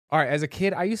All right, as a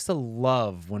kid, I used to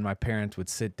love when my parents would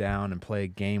sit down and play a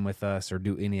game with us or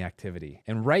do any activity.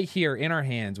 And right here in our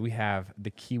hands, we have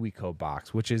the KiwiCo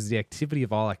box, which is the activity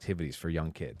of all activities for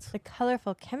young kids. The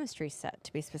colorful chemistry set,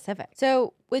 to be specific.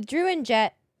 So with Drew and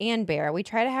Jet and Bear, we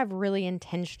try to have really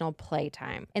intentional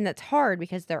playtime. And that's hard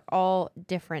because they're all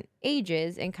different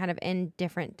ages and kind of in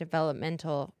different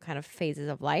developmental kind of phases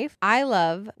of life. I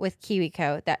love with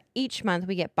KiwiCo that each month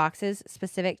we get boxes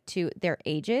specific to their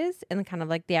ages and kind of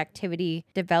like the activity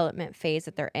development phase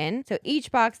that they're in. So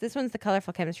each box, this one's the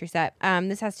colorful chemistry set.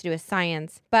 This has to do with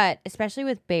science, but especially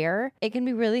with Bear, it can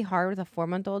be really hard with a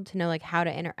 4-month-old to know like how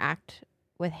to interact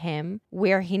with him,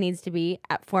 where he needs to be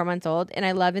at 4 months old. And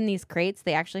I love in these crates,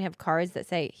 they actually have cards that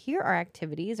say, here are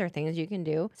activities or things you can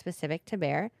do specific to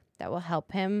Bear that will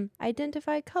help him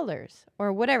identify colors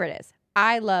or whatever it is.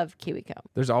 I love KiwiCo.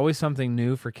 There's always something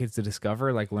new for kids to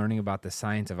discover, like learning about the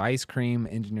science of ice cream,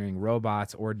 engineering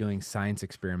robots, or doing science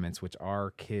experiments, which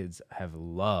our kids have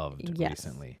loved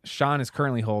recently. Sean is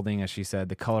currently holding, as she said,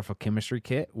 the colorful chemistry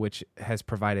kit, which has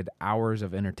provided hours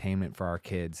of entertainment for our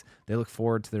kids. They look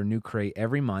forward to their new crate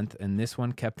every month, and this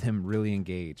one kept him really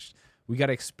engaged. We got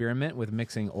to experiment with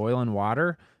mixing oil and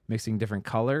water, mixing different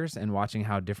colors, and watching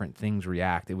how different things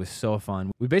react. It was so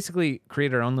fun. We basically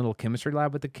created our own little chemistry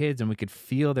lab with the kids, and we could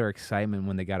feel their excitement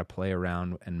when they got to play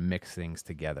around and mix things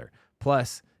together.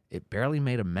 Plus, it barely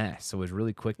made a mess, so it was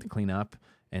really quick to clean up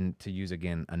and to use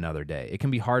again another day. It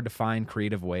can be hard to find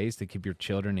creative ways to keep your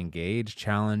children engaged,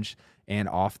 challenged, and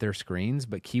off their screens,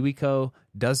 but KiwiCo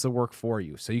does the work for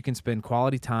you, so you can spend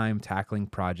quality time tackling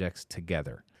projects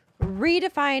together.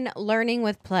 Redefine learning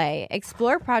with play.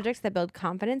 Explore projects that build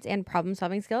confidence and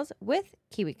problem-solving skills with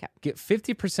KiwiCo. Get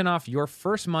 50% off your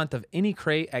first month of any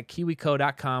crate at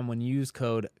kiwico.com when you use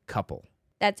code COUPLE.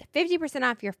 That's 50%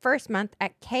 off your first month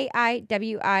at kiwico.com.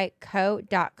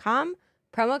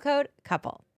 Promo code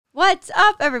COUPLE. What's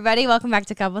up, everybody? Welcome back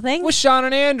to Couple Things. With Sean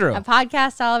and Andrew. A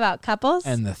podcast all about couples.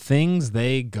 And the things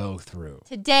they go through.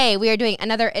 Today, we are doing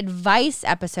another advice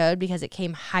episode because it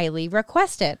came highly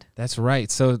requested. That's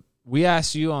right. So we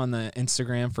asked you on the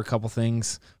Instagram for a couple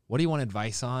things. What do you want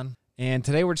advice on? And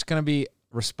today we're just going to be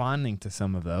responding to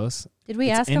some of those. Did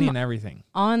we ask any them and everything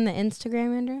on the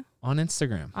Instagram, Andrew? On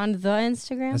Instagram. On the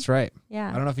Instagram? That's right. Yeah.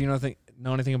 I don't know if you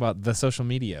know anything about the social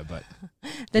media, but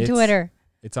the Twitter.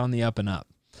 It's on the up and up.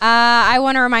 I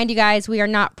want to remind you guys, we are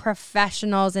not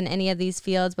professionals in any of these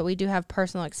fields, but we do have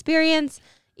personal experience.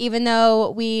 Even though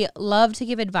we love to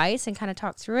give advice and kind of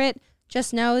talk through it,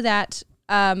 just know that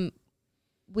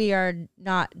we are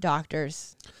not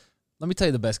doctors. Let me tell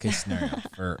you the best case scenario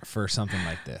for something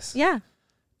like this. Yeah.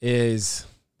 Is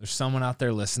there's someone out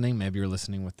there listening, maybe you're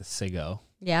listening with the Sigo.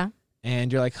 Yeah.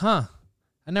 And you're like, I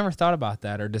never thought about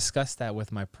that or discussed that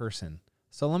with my person.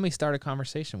 So let me start a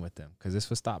conversation with them because this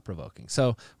was thought-provoking.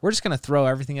 So we're just going to throw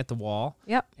everything at the wall.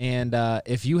 Yep. And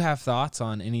if you have thoughts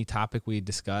on any topic we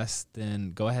discussed,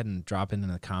 then go ahead and drop it in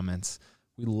the comments.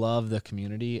 We love the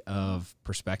community of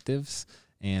perspectives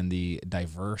and the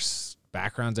diverse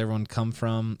backgrounds everyone come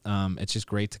from. It's just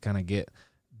great to kind of get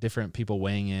different people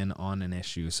weighing in on an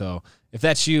issue. So if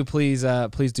that's you, please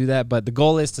do that. But the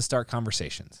goal is to start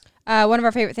conversations. One of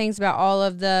our favorite things about all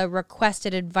of the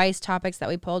requested advice topics that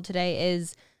we pulled today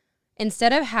is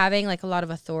instead of having like a lot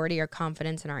of authority or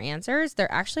confidence in our answers, there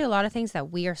are actually a lot of things that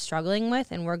we are struggling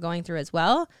with and we're going through as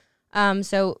well.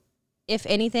 So if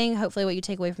anything, hopefully what you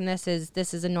take away from this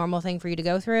is a normal thing for you to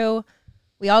go through.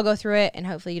 We all go through it, and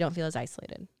hopefully you don't feel as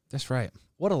isolated. That's right.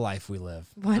 What a life we live.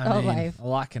 What a life. A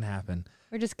lot can happen.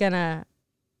 We're just going to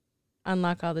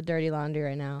unlock all the dirty laundry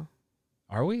right now.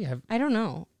 Are we? I don't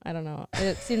know.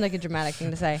 It seemed like a dramatic thing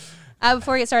to say.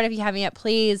 Before we get started, if you haven't yet,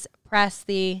 please press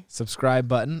the subscribe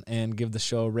button and give the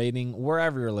show a rating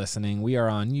wherever you're listening. We are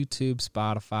on YouTube,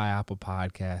 Spotify, Apple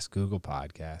Podcasts, Google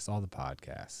Podcasts, all the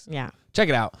podcasts. Yeah. Check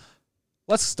it out.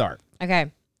 Let's start.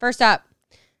 Okay. First up,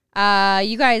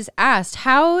 you guys asked,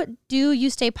 how do you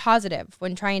stay positive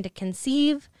when trying to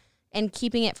conceive and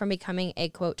keeping it from becoming a,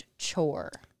 quote,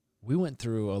 chore? We went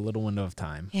through a little window of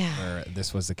time where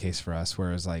this was the case for us, where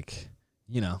it was like,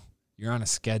 you're on a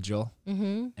schedule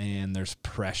and there's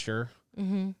pressure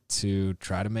to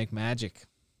try to make magic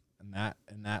in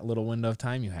that little window of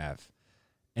time you have.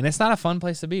 And it's not a fun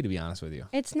place to be honest with you.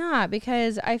 It's not,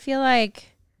 because I feel like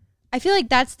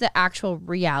that's the actual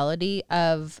reality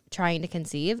of trying to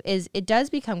conceive, is it does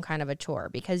become kind of a chore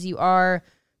because you are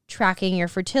tracking your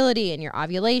fertility and your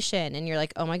ovulation and you're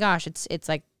like, oh my gosh, it's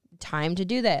like time to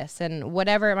do this and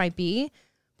whatever it might be.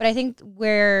 But I think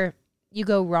where you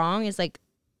go wrong is like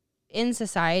in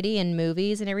society and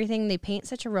movies and everything, they paint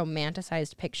such a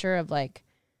romanticized picture of like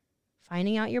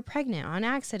finding out you're pregnant on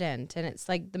accident. And it's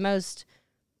like the most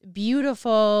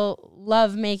beautiful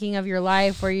love making of your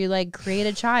life where you like create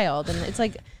a child. And it's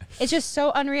like, it's just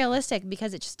so unrealistic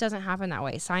because it just doesn't happen that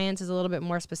way. Science is a little bit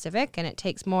more specific and it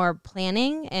takes more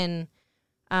planning and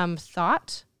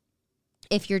thought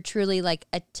if you're truly like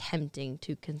attempting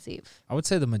to conceive. I would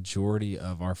say the majority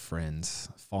of our friends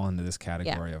fall into this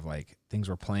category of like things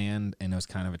were planned and it was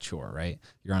kind of a chore, right?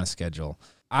 You're on a schedule.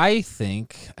 I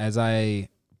think as I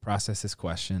process this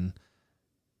question,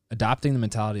 adopting the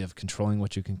mentality of controlling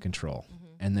what you can control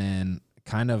and then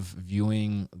kind of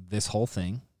viewing this whole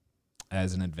thing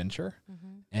as an adventure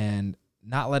and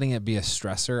not letting it be a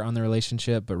stressor on the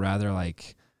relationship, but rather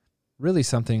like really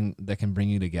something that can bring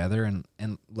you together.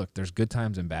 And look, there's good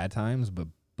times and bad times, but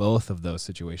both of those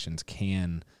situations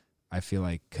can, I feel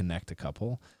like, connect a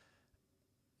couple.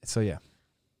 So, yeah.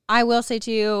 I will say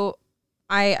to you,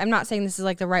 I'm not saying this is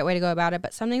like the right way to go about it,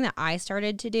 but something that I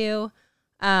started to do,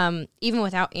 even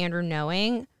without Andrew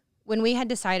knowing, when we had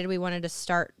decided we wanted to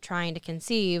start trying to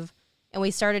conceive and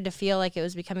we started to feel like it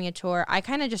was becoming a chore, I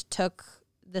kind of just took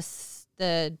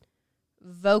the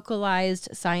vocalized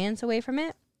science away from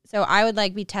it. So I would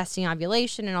like be testing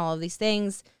ovulation and all of these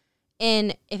things.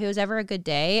 And if it was ever a good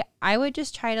day, I would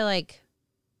just try to like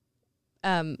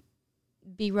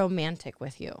be romantic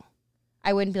with you.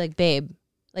 I wouldn't be like, babe,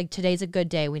 like today's a good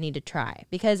day. We need to try.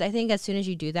 Because I think as soon as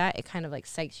you do that, it kind of like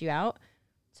psychs you out.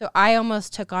 So I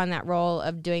almost took on that role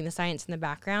of doing the science in the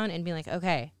background and being like,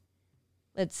 okay,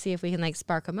 let's see if we can like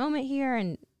spark a moment here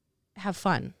and have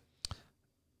fun.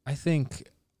 I think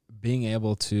being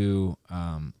able to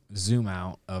zoom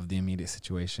out of the immediate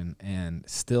situation and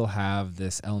still have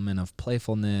this element of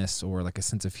playfulness or like a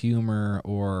sense of humor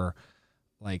or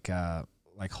like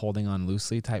holding on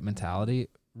loosely type mentality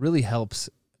really helps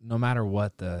no matter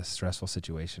what the stressful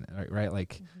situation, right?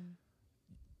 Like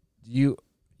you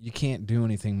can't do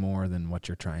anything more than what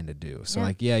you're trying to do. So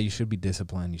like, yeah, you should be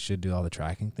disciplined. You should do all the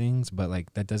tracking things, but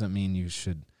like that doesn't mean you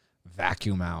should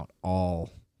vacuum out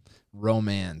all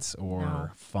romance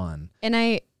or fun.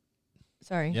 And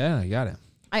sorry. Yeah, you got it.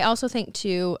 I also think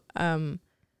too,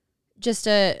 just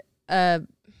a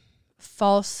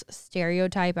false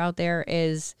stereotype out there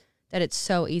is that it's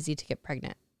so easy to get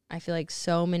pregnant. I feel like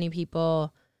so many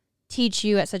people teach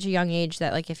you at such a young age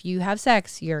that like if you have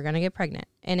sex, you're going to get pregnant.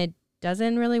 And it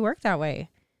doesn't really work that way.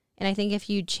 And I think if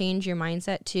you change your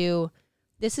mindset to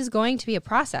this is going to be a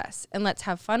process and let's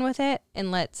have fun with it and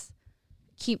let's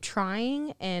keep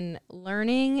trying and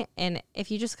learning. And if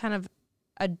you just kind of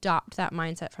adopt that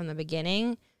mindset from the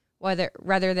beginning,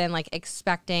 rather than like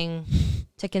expecting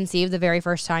to conceive the very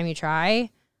first time you try,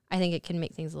 I think it can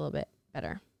make things a little bit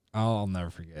better. I'll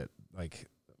never forget like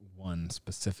one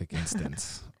specific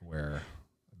instance where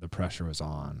the pressure was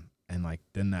on and like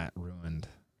then that ruined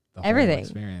the everything. Whole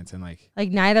experience. And like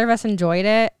neither of us enjoyed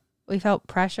it. We felt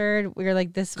pressured. We were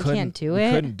like, we can't do it.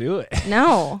 We couldn't do it.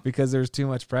 No. Because there's too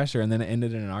much pressure. And then it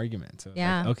ended in an argument. So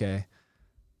like, okay,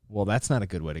 well, that's not a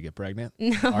good way to get pregnant.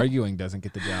 No. Arguing doesn't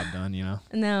get the job done, you know?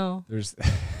 No. There's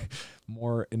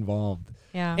more involved.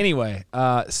 Yeah. Anyway,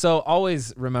 so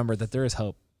always remember that there is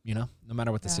hope, you know, no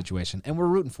matter what the situation. And we're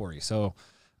rooting for you. So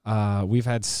we've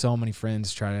had so many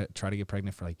friends try to get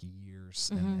pregnant for like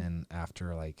years. And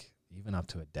after like even up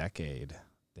to a decade,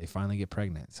 they finally get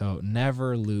pregnant. So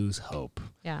never lose hope.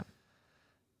 Yeah.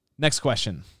 Next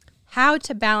question. How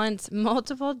to balance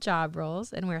multiple job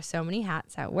roles and wear so many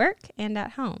hats at work and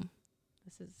at home.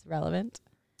 This is relevant.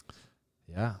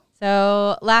 Yeah.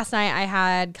 So last night I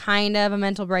had kind of a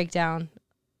mental breakdown,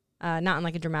 not in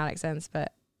like a dramatic sense,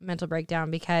 but mental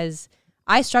breakdown because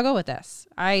I struggle with this.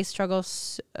 I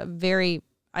very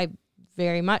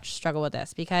much struggle with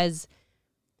this because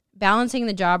balancing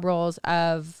the job roles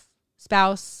of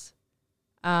spouse,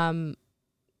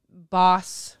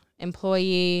 boss,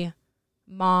 employee,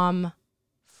 mom,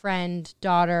 friend,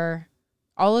 daughter,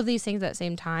 all of these things at the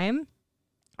same time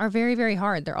are very, very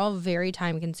hard. They're all very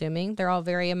time consuming. They're all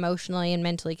very emotionally and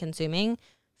mentally consuming,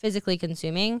 physically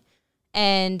consuming.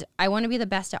 And I want to be the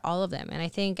best at all of them. And I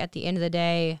think at the end of the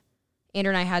day, Andrew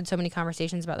and I had so many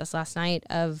conversations about this last night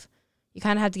of you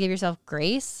kind of have to give yourself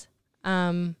grace.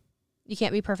 You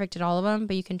can't be perfect at all of them,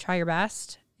 but you can try your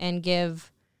best and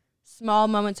give small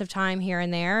moments of time here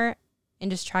and there and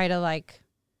just try to like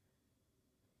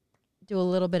do a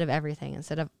little bit of everything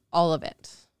instead of all of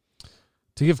it.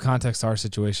 To give context to our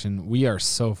situation, we are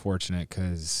so fortunate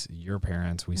because your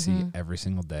parents we see every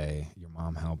single day. Your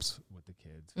mom helps with the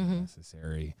kids when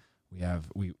necessary.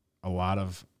 A lot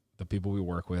of the people we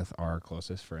work with are our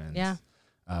closest friends. Yeah.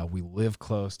 We live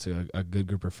close to a good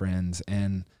group of friends,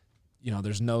 and you know,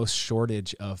 there's no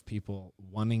shortage of people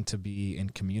wanting to be in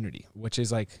community, which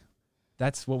is like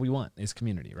that's what we want is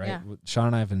community, right? Yeah. Sean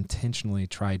and I have intentionally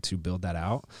tried to build that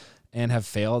out and have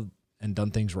failed and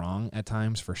done things wrong at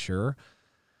times for sure.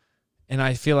 And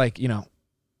I feel like,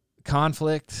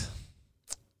 conflict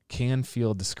can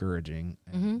feel discouraging.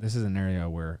 And this is an area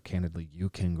where candidly you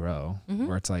can grow,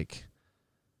 where it's like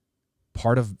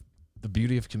part of the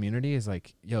beauty of community is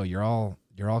like, you're all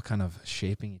kind of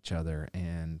shaping each other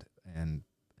and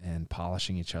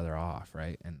polishing each other off,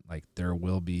 right? And like there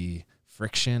will be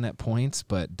friction at points,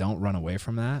 but don't run away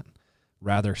from that.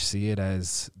 Rather see it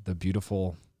as the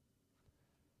beautiful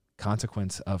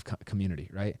consequence of community,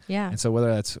 right? Yeah. And so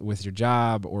whether that's with your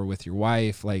job or with your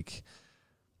wife, like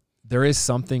there is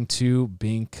something to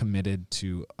being committed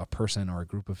to a person or a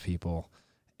group of people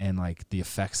and like the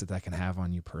effects that can have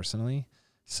on you personally.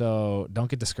 So don't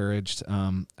get discouraged.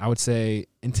 I would say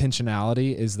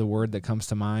intentionality is the word that comes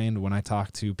to mind when I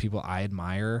talk to people I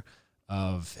admire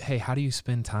of, hey, how do you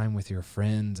spend time with your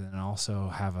friends and also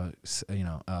have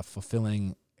a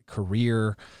fulfilling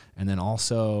career, and then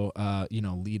also,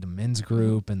 lead a men's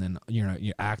group, and then,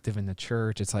 you're active in the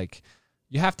church. It's like,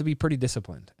 you have to be pretty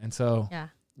disciplined. And so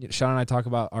Sean and I talk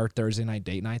about our Thursday night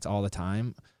date nights all the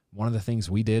time. One of the things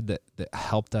we did that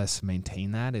helped us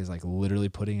maintain that is like literally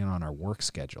putting it on our work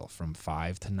schedule from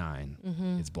 5 to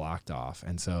 9. It's blocked off.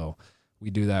 And so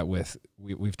we do that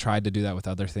we've tried to do that with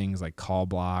other things like call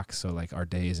blocks. So like our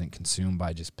day isn't consumed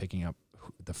by just picking up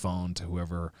the phone to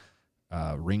whoever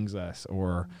rings us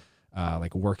or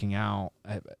like working out.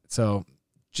 So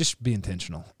just be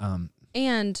intentional.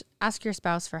 And ask your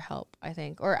spouse for help, I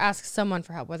think, or ask someone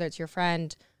for help, whether it's your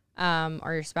friend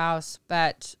or your spouse.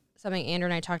 But something Andrew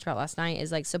and I talked about last night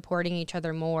is like supporting each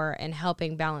other more and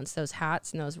helping balance those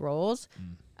hats and those roles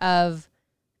of,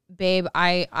 babe,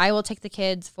 I will take the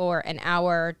kids for an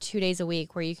hour, 2 days a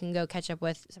week where you can go catch up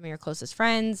with some of your closest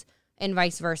friends and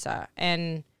vice versa,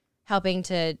 and helping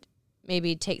to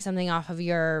maybe take something off of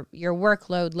your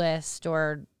workload list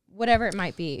or whatever it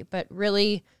might be, but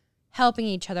really helping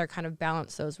each other kind of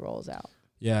balance those roles out.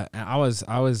 Yeah. And I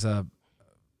was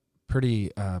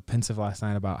pretty pensive last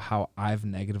night about how I've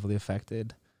negatively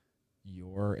affected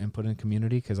your input in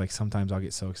community. Cause like sometimes I'll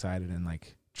get so excited and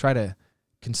like try to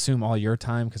consume all your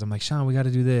time. Cause I'm like, Sean, we got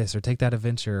to do this or take that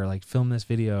adventure or like film this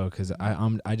video. Cause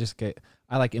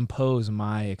I like impose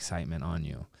my excitement on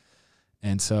you.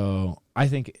 And so I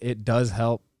think it does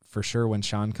help for sure when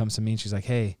Sean comes to me and she's like,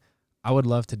 hey, I would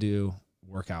love to do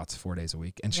workouts 4 days a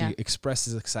week. And she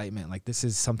expresses excitement. Like, this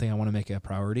is something I want to make a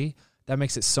priority. That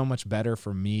makes it so much better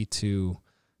for me to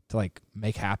like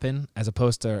make happen, as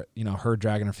opposed to, her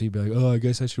dragging her feet, be like, oh, I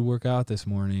guess I should work out this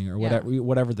morning or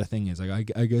whatever the thing is.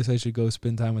 Like, I guess I should go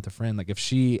spend time with a friend. Like if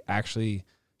she actually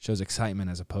shows excitement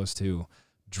as opposed to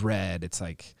dread, it's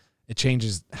like, it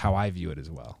changes how I view it as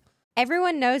well.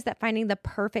 Everyone knows that finding the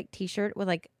perfect t-shirt with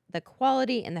like the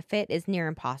quality and the fit is near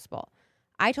impossible.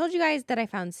 I told you guys that I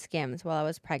found Skims while I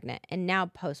was pregnant, and now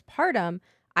postpartum,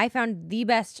 I found the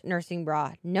best nursing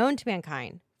bra known to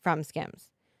mankind from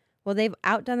Skims. Well, they've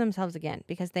outdone themselves again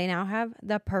because they now have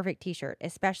the perfect t-shirt,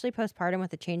 especially postpartum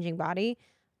with a changing body.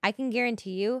 I can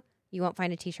guarantee you won't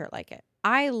find a t-shirt like it.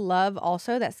 I love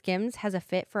also that Skims has a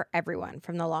fit for everyone,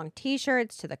 from the long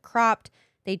t-shirts to the cropped.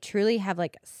 They truly have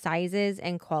like sizes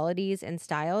and qualities and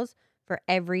styles for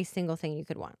every single thing you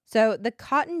could want. So the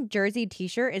cotton jersey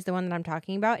t-shirt is the one that I'm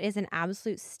talking about. It is an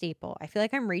absolute staple. I feel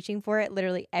like I'm reaching for it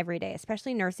literally every day,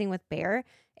 especially nursing with Bear.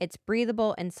 It's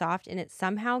breathable and soft, and it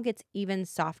somehow gets even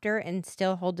softer and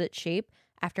still holds its shape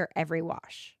after every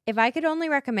wash. If I could only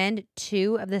recommend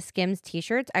 2 of the Skims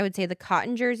t-shirts, I would say the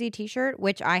cotton jersey t-shirt,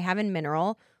 which I have in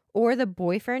mineral, or the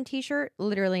boyfriend t-shirt,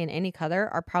 literally in any color,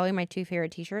 are probably my 2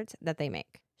 favorite t-shirts that they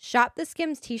make. Shop the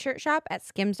Skims t-shirt shop at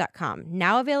skims.com.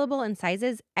 Now available in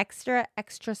sizes extra,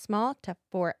 extra small to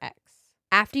 4X.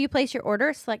 After you place your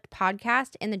order, select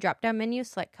podcast in the drop-down menu,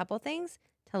 select couple things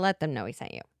to let them know we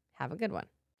sent you. Have a good one.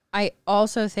 I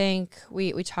also think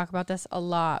we talk about this a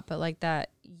lot, but like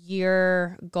that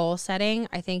year goal setting,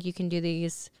 I think you can do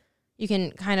these. You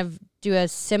can kind of do a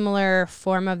similar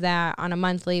form of that on a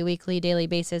monthly, weekly, daily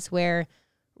basis where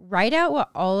write out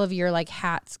what all of your like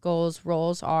hats, goals,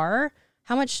 roles are.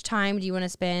 How much time do you want to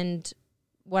spend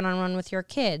one-on-one with your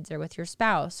kids or with your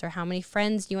spouse? Or how many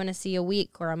friends do you want to see a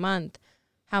week or a month?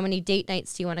 How many date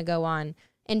nights do you want to go on?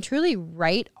 And truly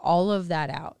write all of that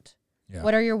out. Yeah.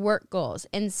 What are your work goals?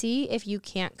 And see if you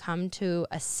can't come to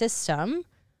a system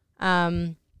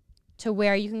to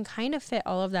where you can kind of fit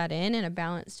all of that in a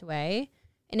balanced way.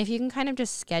 And if you can kind of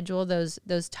just schedule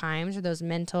those times or those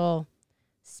mental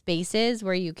spaces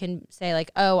where you can say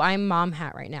like, oh, I'm mom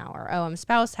hat right now, or oh, I'm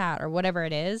spouse hat, or whatever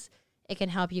it is, it can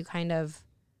help you kind of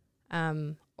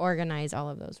organize all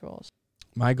of those roles.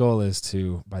 My goal is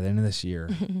to, by the end of this year,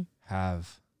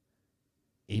 have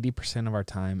 80% of our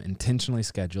time intentionally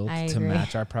scheduled to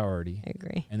match our priority. I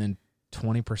agree. And then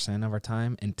 20% of our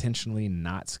time intentionally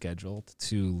not scheduled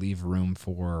to leave room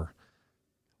for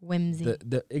whimsy.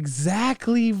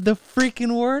 Exactly the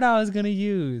freaking word I was going to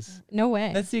use. No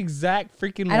way. That's the exact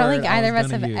freaking word I don't think either of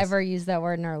us have ever used that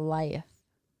word in our life.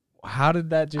 How did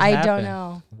that just happen? I don't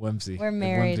know. Whimsy. We're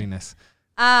married. Whimsiness.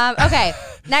 Okay,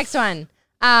 next one.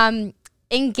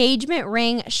 Engagement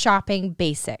ring shopping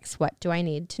basics. What do I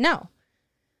need to know?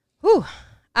 Whew.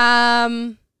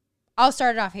 I'll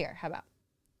start it off here. How about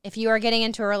if you are getting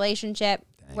into a relationship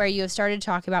where you have started to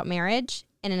talk about marriage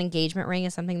and an engagement ring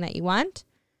is something that you want,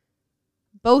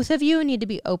 both of you need to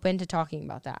be open to talking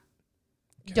about that.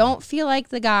 Okay. Don't feel like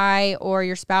the guy or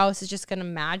your spouse is just going to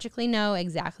magically know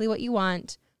exactly what you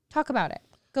want. Talk about it.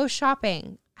 Go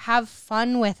shopping. Have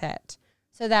fun with it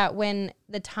so that when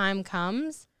the time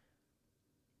comes,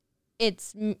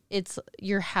 it's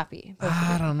you're happy.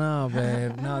 I don't know,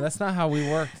 babe. No, that's not how we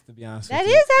work, to be honest with you. That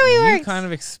is how we work. You kind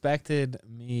of expected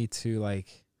me to, like,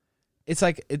 it's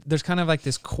like, there's kind of like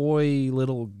this coy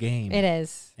little game. It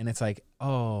is. And it's like,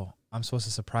 oh, I'm supposed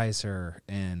to surprise her.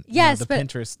 And yes, the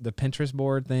Pinterest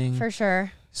board thing. For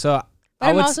sure. So but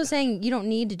I'm also saying you don't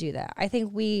need to do that. I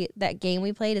think that game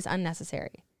we played is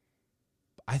unnecessary.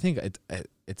 I think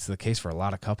it's the case for a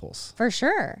lot of couples. For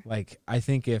sure. Like, I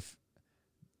think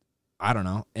I don't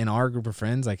know, in our group of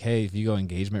friends, like, hey, if you go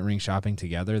engagement ring shopping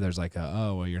together, there's like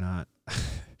you're not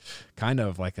kind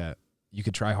of like you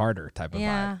could try harder type of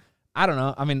vibe. I don't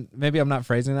know. I mean, maybe I'm not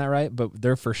phrasing that right, but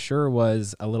there for sure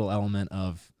was a little element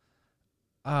of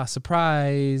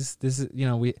surprise. This is,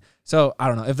 so I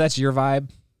don't know if that's your vibe,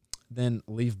 then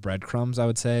leave breadcrumbs. I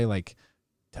would say, like,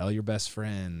 tell your best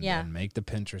friend and make the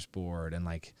Pinterest board. And,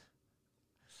 like,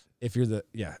 if you're the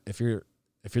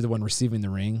one receiving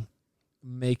the ring,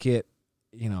 make it,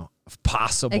 if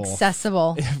possible,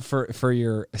 accessible for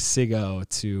your SIGO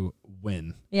to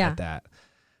win at that.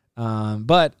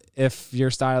 But if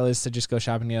your style is to just go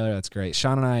shopping together, that's great.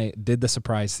 Sean and I did the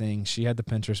surprise thing. She had the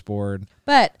Pinterest board.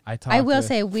 But I will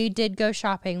say we did go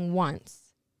shopping once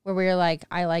where we were like,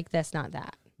 I like this, not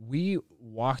that. We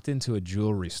walked into a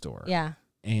jewelry store. Yeah.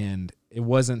 And it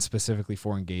wasn't specifically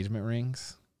for engagement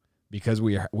rings because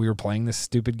we were playing this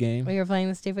stupid game. We were playing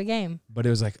the stupid game. But it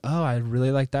was like, oh, I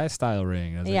really like that style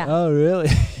ring. I was like, oh, really?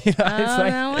 It's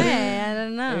like, no way. I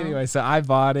don't know. Anyway, so I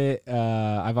bought it.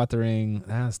 I bought the ring.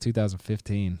 That was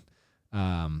 2015.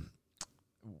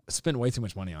 Spent way too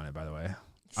much money on it, by the way.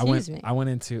 I went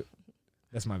into,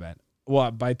 that's my bad. Well,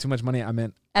 by too much money, I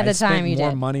meant at the time you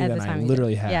spent more did. money than I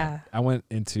literally had. Yeah.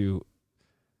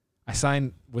 I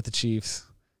signed with the Chiefs.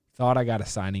 Thought I got a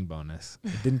signing bonus.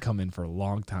 It didn't come in for a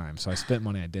long time, so I spent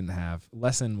money I didn't have.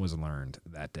 Lesson was learned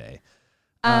that day.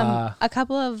 A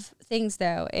couple of things,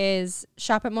 though, is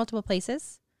shop at multiple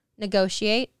places,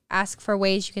 negotiate, ask for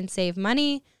ways you can save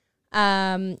money.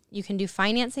 You can do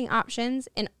financing options.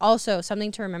 And also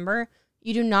something to remember,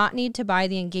 you do not need to buy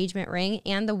the engagement ring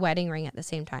and the wedding ring at the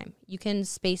same time. You can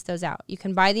space those out. You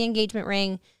can buy the engagement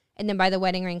ring and then buy the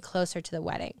wedding ring closer to the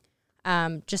wedding.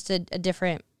 Just a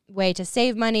different way to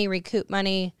save money, recoup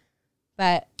money.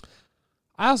 But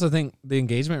I also think the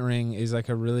engagement ring is like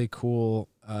a really cool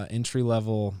entry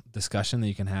level discussion that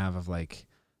you can have of like,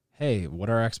 hey, what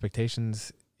are our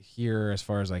expectations here as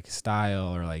far as like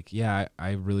style, or like, yeah,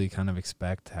 I really kind of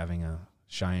expect having a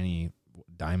shiny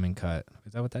diamond cut.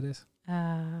 Is that what that is?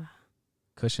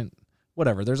 Cushion,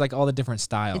 whatever. There's like all the different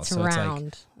styles. It's so round.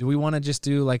 It's like, do we want to just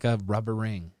do like a rubber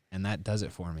ring and that does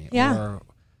it for me? Yeah. Or,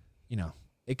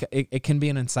 it can be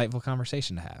an insightful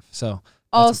conversation to have. So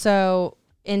also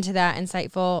into that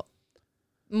insightful,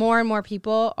 more and more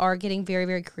people are getting very,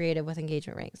 very creative with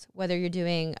engagement rings. Whether you're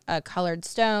doing a colored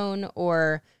stone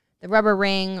or the rubber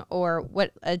ring or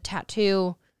a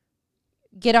tattoo,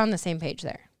 get on the same page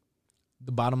there.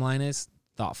 The bottom line is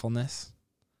thoughtfulness,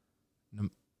 no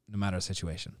matter the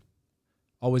situation,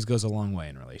 always goes a long way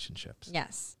in relationships.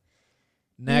 Yes.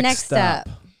 Next up.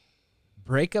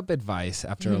 Breakup advice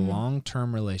after a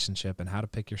long-term relationship and how to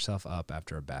pick yourself up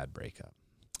after a bad breakup.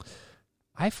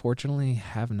 I fortunately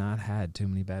have not had too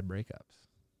many bad breakups.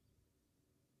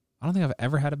 I don't think I've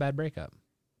ever had a bad breakup.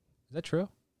 Is that true?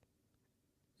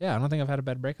 Yeah, I don't think I've had a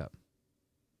bad breakup.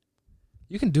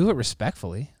 You can do it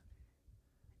respectfully.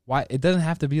 Why? It doesn't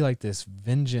have to be like this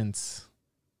vengeance.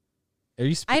 Are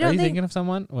you thinking of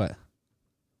someone? What?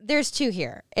 There's two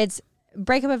here. It's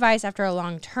breakup advice after a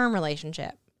long-term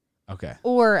relationship. Okay.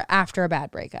 Or after a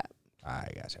bad breakup. I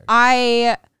gotcha.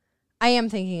 I am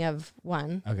thinking of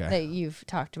one that you've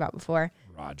talked about before.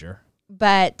 Roger.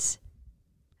 But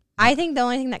I think the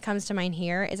only thing that comes to mind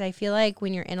here is I feel like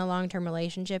when you're in a long-term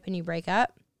relationship and you break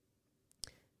up,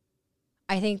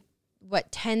 I think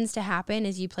what tends to happen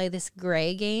is you play this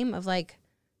gray game of like,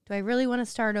 do I really want to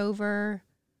start over?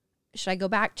 Should I go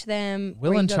back to them?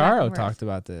 Will and Charo talked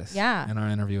about this in our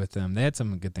interview with them. They had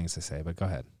some good things to say, but go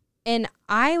ahead. And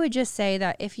I would just say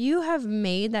that if you have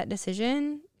made that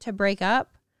decision to break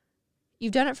up,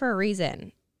 you've done it for a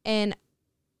reason. And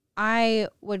I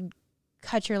would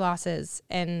cut your losses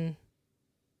and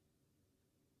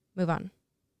move on.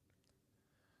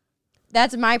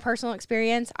 That's my personal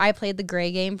experience. I played the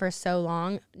gray game for so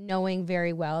long, knowing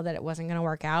very well that it wasn't going to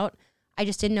work out. I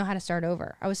just didn't know how to start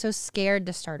over. I was so scared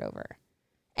to start over.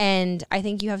 And I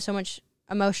think you have so much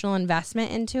emotional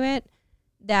investment into it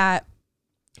that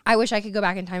I wish I could go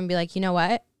back in time and be like, you know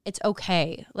what? It's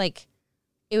okay. Like,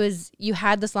 you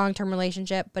had this long-term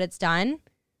relationship, but it's done.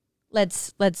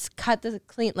 Let's cut the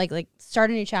clean, like start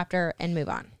a new chapter and move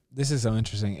on. This is so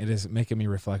interesting. It is making me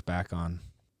reflect back on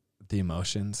the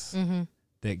emotions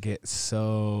that get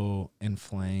so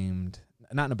inflamed,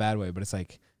 not in a bad way, but it's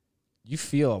like you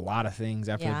feel a lot of things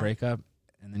after the breakup,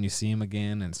 and then you see them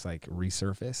again and it's like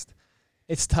resurfaced.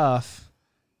 It's tough.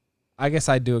 I guess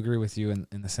I do agree with you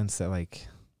in the sense that like,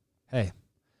 hey,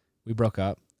 we broke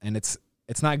up, and it's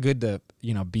not good to,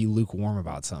 be lukewarm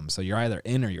about something. So you're either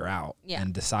in or you're out,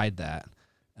 and decide that.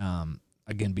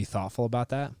 Again, be thoughtful about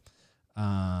that.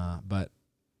 But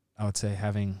I would say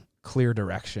having clear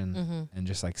direction and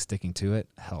just like sticking to it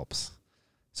helps.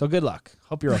 So good luck.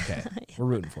 Hope you're okay. We're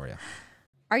rooting for you.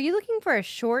 Are you looking for a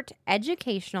short,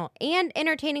 educational, and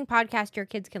entertaining podcast your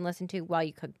kids can listen to while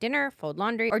you cook dinner, fold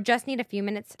laundry, or just need a few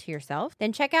minutes to yourself?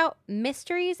 Then check out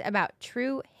Mysteries About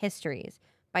True Histories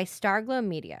by Starglow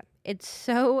Media. It's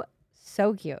so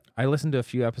cute. I listened to a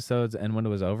few episodes, and when it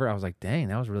was over, I was like, dang,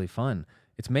 that was really fun.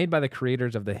 It's made by the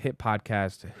creators of the hit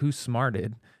podcast Who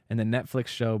Smarted and the Netflix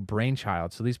show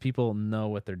Brainchild, so these people know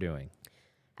what they're doing.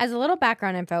 As a little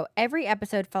background info, every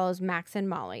episode follows Max and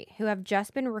Molly, who have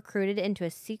just been recruited into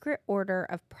a secret order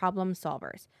of problem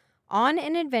solvers, on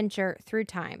an adventure through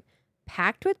time,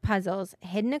 packed with puzzles,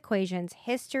 hidden equations,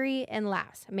 history, and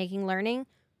laughs, making learning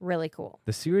really cool.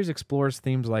 The series explores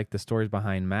themes like the stories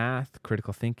behind math,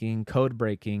 critical thinking, code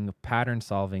breaking, pattern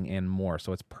solving, and more.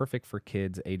 So it's perfect for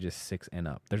kids ages 6 and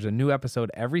up. There's a new episode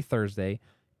every Thursday,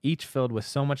 each filled with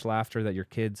so much laughter that your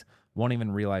kids won't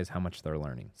even realize how much they're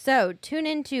learning. So tune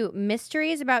into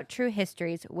Mysteries About True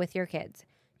Histories with your kids.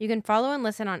 You can follow and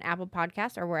listen on Apple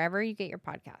Podcasts or wherever you get your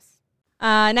podcasts.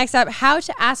 Next up, how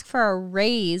to ask for a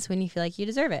raise when you feel like you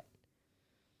deserve it.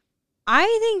 I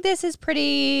think this is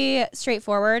pretty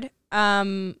straightforward.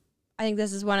 I think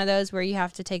this is one of those where you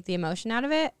have to take the emotion out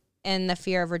of it and the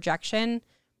fear of rejection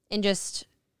and just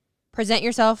present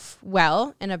yourself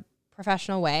well in a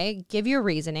professional way. Give your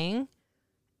reasoning.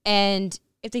 And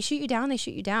if they shoot you down, they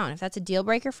shoot you down. If that's a deal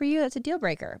breaker for you, that's a deal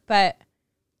breaker. But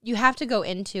you have to go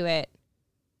into it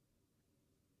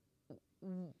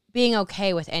being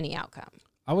okay with any outcome.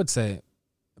 I would say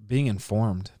being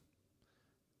informed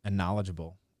and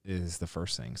knowledgeable is the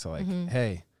first thing. So like,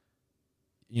 hey,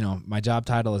 my job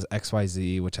title is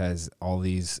XYZ, which has all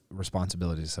these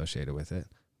responsibilities associated with it,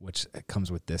 which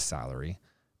comes with this salary.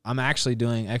 I'm actually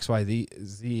doing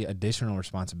XYZ additional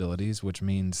responsibilities, which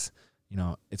means,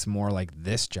 it's more like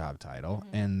this job title,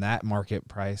 and that market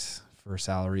price for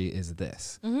salary is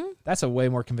this. That's a way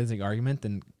more convincing argument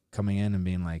than coming in and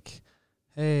being like,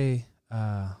 hey,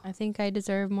 I think I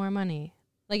deserve more money.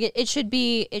 Like it should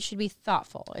be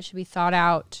thoughtful. It should be thought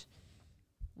out.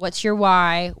 What's your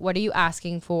why? What are you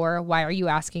asking for? Why are you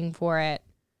asking for it?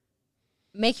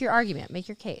 Make your argument, make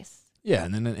your case. Yeah.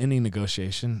 And then in any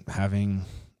negotiation, having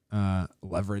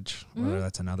leverage, whether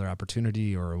that's another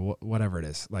opportunity or whatever it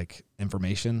is, like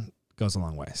information goes a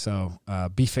long way. So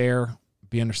be fair,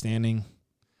 be understanding.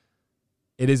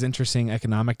 It is interesting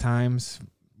economic times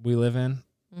we live in.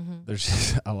 There's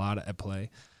just a lot at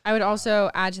play. I would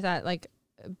also add to that, like,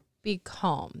 be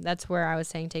calm. That's where I was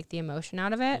saying take the emotion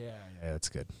out of it. Yeah, that's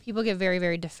good. People get very,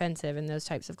 very defensive in those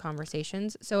types of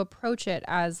conversations. So approach it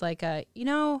as like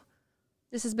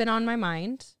this has been on my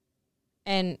mind.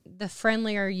 And the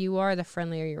friendlier you are, the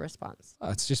friendlier your response. Oh,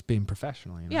 it's just being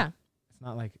professional. Yeah.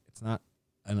 It's not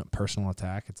a personal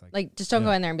attack. It's like just don't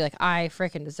go in there and be like, I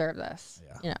freaking deserve this.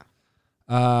 Yeah.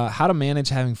 How to manage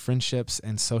having friendships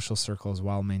and social circles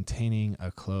while maintaining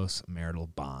a close marital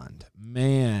bond.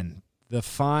 Man, the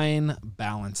fine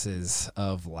balances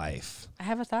of life. I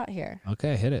have a thought here.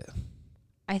 Okay, hit it.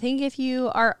 I think if you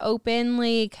are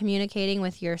openly communicating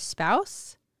with your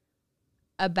spouse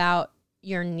about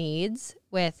your needs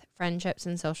with friendships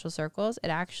and social circles, it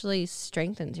actually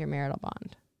strengthens your marital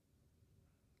bond.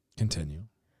 Continue.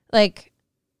 like,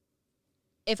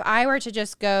 if I were to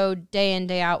just go day in,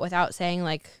 day out without saying,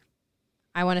 like,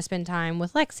 I want to spend time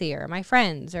with Lexi or my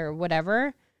friends or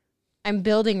whatever, I'm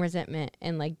building resentment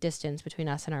and, like, distance between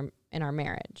us and our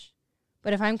marriage.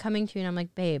 But if I'm coming to you and I'm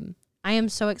like, babe, I am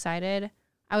so excited.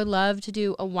 I would love to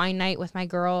do a wine night with my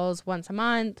girls once a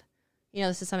month. You know,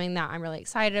 this is something that I'm really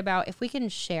excited about. If we can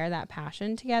share that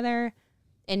passion together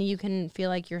and you can feel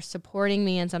like you're supporting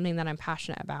me in something that I'm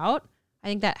passionate about, I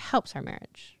think that helps our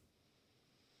marriage.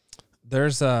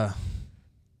 There's a...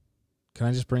 Can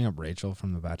I just bring up Rachel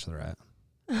from The Bachelorette?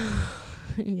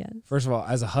 Yes. First of all,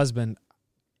 as a husband,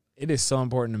 it is so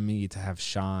important to me to have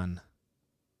Sean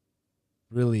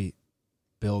really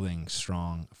building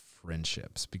strong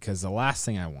friendships, because the last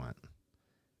thing I want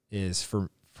is for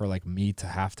like me to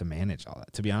have to manage all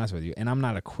that, to be honest with you. And I'm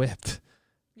not equipped.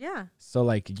 Yeah. So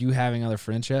like you having other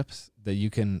friendships that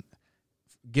you can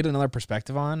get another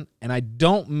perspective on. And I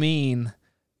don't mean,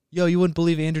 yo, you wouldn't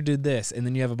believe Andrew did this. And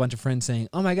then you have a bunch of friends saying,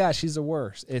 oh my gosh, she's the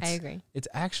worst. I agree. It's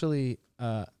actually,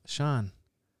 Sean,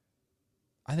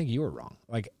 I think you were wrong.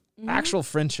 Like actual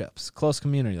friendships, close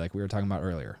community, like we were talking about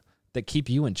earlier, that keep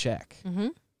you in check. Mm-hmm.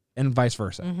 And vice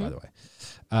versa, by the way.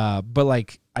 But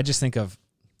like, I just think of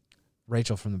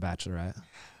Rachel from The Bachelorette,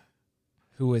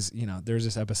 who was, you know, there's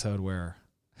this episode where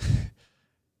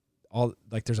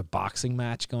there's a boxing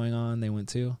match going on they went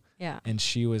to. Yeah. And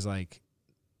she was like,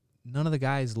 none of the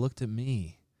guys looked at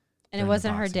me. And it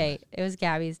wasn't her date. It was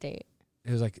Gabby's date.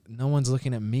 It was like, no one's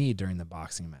looking at me during the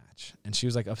boxing match. And she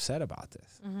was like upset about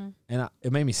this. Mm-hmm. And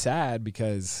it made me sad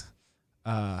because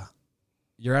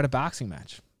you're at a boxing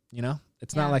match, you know?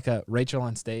 It's not like a Rachel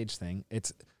on stage thing.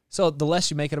 So the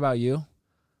less you make it about you,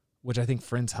 which I think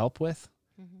friends help with,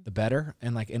 the better.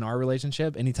 And like in our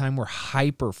relationship, anytime we're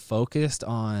hyper focused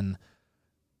on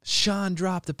Sean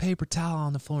dropped the paper towel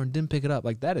on the floor and didn't pick it up,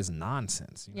 like that is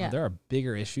nonsense. You know, there are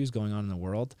bigger issues going on in the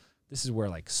world. This is where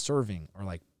like serving or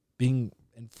like being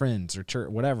in friends or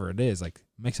church, whatever it is, like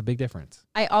makes a big difference.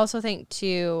 I also think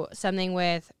too, something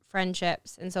with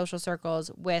friendships and social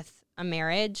circles with a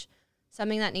marriage,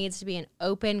 something that needs to be an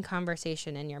open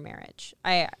conversation in your marriage.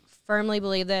 I firmly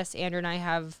believe this. Andrew and I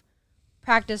have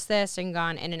practiced this and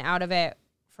gone in and out of it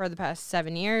for the past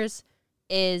 7 years,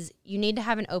 is you need to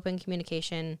have an open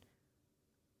communication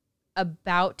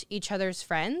about each other's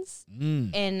friends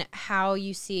and how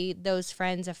you see those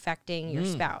friends affecting your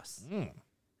spouse.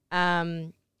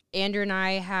 Andrew and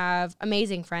I have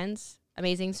amazing friends,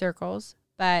 amazing circles,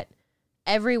 but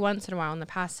every once in a while in the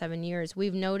past 7 years,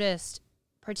 we've noticed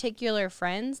particular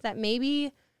friends that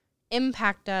maybe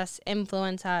impact us,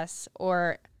 influence us,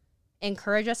 or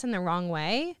encourage us in the wrong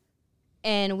way.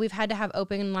 And we've had to have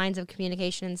open lines of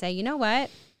communication and say, you know what?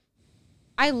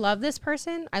 I love this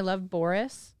person. I love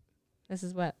Boris. This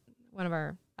is what one of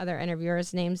our other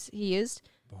interviewers' names he used.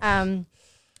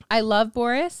 I love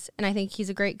Boris, and I think he's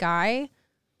a great guy.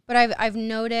 But I've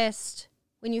noticed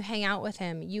when you hang out with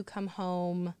him, you come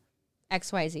home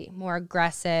XYZ, more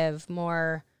aggressive,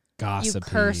 more gossipy, you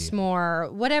curse more,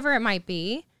 whatever it might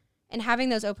be. And having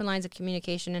those open lines of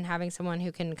communication and having someone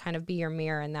who can kind of be your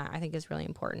mirror in that, I think is really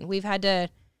important. We've had to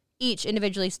each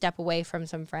individually step away from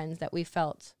some friends that we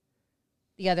felt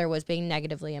the other was being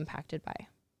negatively impacted by.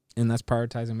 And that's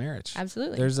prioritizing marriage.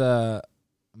 Absolutely. There's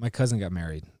my cousin got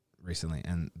married recently,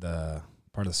 and the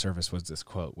part of the service was this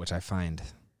quote, which I find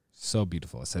so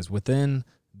beautiful. It says, within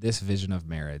this vision of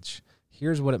marriage,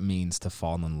 here's what it means to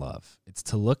fall in love. It's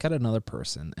to look at another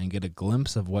person and get a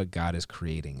glimpse of what God is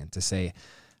creating and to say,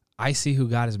 I see who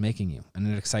God is making you, and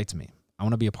it excites me. I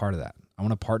want to be a part of that. I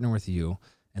want to partner with you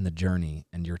in the journey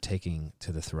and you're taking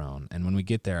to the throne. And when we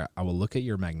get there, I will look at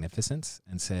your magnificence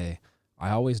and say, I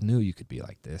always knew you could be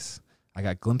like this. I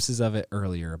got glimpses of it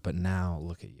earlier, but now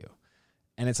look at you.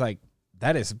 And it's like,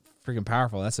 that is freaking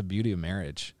powerful. That's the beauty of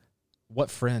marriage.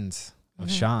 What friends of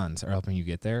Sean's are helping you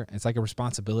get there? It's like a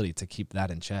responsibility to keep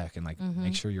that in check and like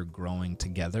make sure you're growing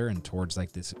together and towards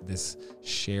like this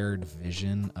shared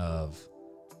vision of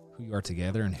who you are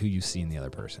together and who you see in the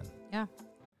other person. Yeah.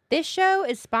 This show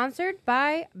is sponsored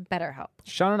by BetterHelp.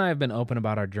 Sean and I have been open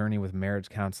about our journey with marriage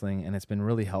counseling, and it's been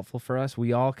really helpful for us.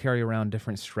 We all carry around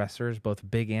different stressors, both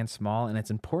big and small, and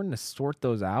it's important to sort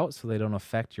those out so they don't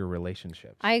affect your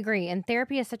relationships. I agree, and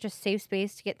therapy is such a safe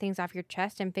space to get things off your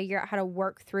chest and figure out how to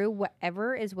work through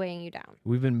whatever is weighing you down.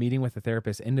 We've been meeting with a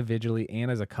therapist individually and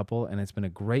as a couple, and it's been a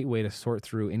great way to sort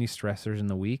through any stressors in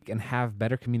the week and have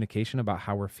better communication about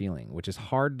how we're feeling, which is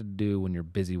hard to do when you're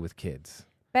busy with kids.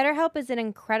 BetterHelp is an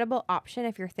incredible option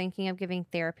if you're thinking of giving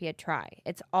therapy a try.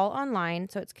 It's all online,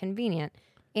 so it's convenient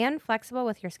and flexible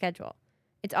with your schedule.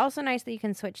 It's also nice that you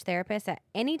can switch therapists at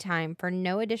any time for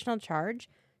no additional charge,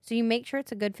 so you make sure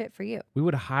it's a good fit for you. We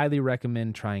would highly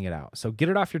recommend trying it out. So get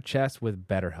it off your chest with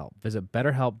BetterHelp. Visit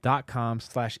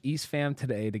BetterHelp.com/EastFam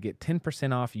today to get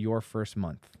 10% off your first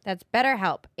month. That's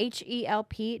BetterHelp,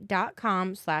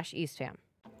 HELP.com/EastFam.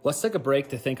 Let's take a break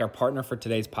to thank our partner for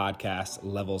today's podcast,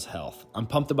 Levels Health. I'm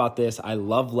pumped about this. I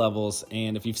love Levels,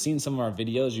 and if you've seen some of our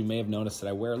videos, you may have noticed that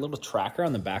I wear a little tracker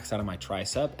on the backside of my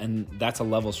tricep, and that's a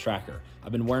Levels tracker.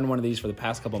 I've been wearing one of these for the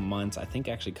past couple months, I think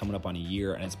actually coming up on a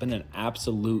year, and it's been an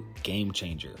absolute game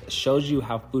changer. It shows you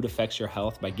how food affects your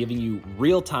health by giving you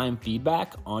real-time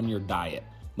feedback on your diet.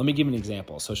 Let me give you an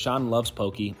example. So Sean loves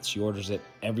poke. She orders it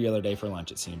every other day for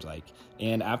lunch, it seems like.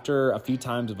 And after a few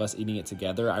times of us eating it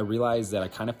together, I realized that I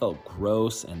kind of felt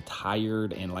gross and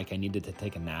tired and like I needed to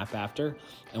take a nap after.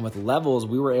 And with Levels,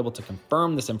 we were able to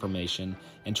confirm this information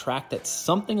and track that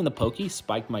something in the poke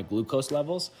spiked my glucose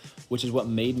levels, which is what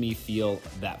made me feel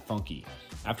that funky.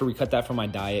 After we cut that from my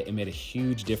diet, it made a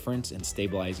huge difference in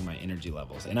stabilizing my energy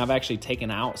levels. And I've actually taken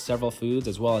out several foods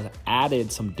as well as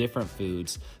added some different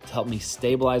foods to help me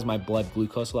stabilize my blood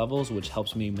glucose levels, which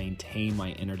helps me maintain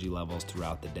my energy levels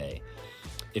throughout the day.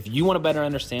 If you want to better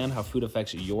understand how food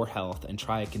affects your health and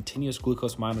try a continuous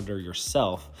glucose monitor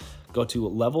yourself, go to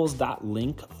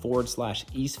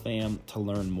levels.link/EastFam to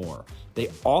learn more. They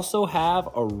also have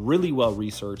a really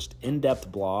well-researched,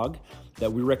 in-depth blog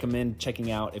that we recommend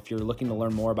checking out if you're looking to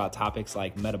learn more about topics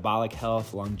like metabolic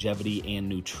health, longevity, and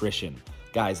nutrition.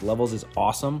 Guys, Levels is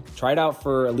awesome. Try it out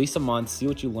for at least a month, see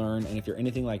what you learn, and if you're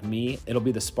anything like me, it'll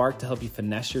be the spark to help you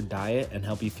finesse your diet and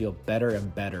help you feel better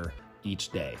and better each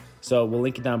day. So we'll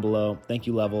link it down below. Thank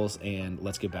you, Levels, and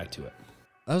let's get back to it.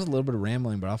 That was a little bit of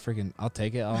rambling, but I'll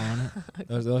take it. I'll own it. Okay.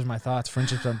 Those are my thoughts.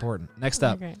 Friendships are important. Next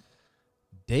up,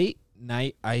 date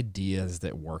night ideas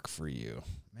that work for you.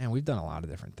 Man, we've done a lot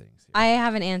of different things here. I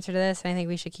have an answer to this, and I think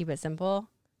we should keep it simple.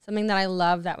 Something that I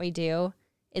love that we do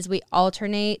is we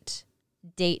alternate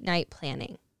date night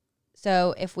planning.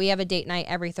 So if we have a date night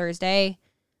every Thursday,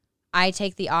 I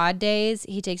take the odd days,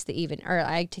 he takes the even, or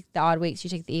I take the odd weeks, you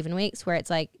take the even weeks, where it's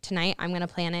like, tonight I'm going to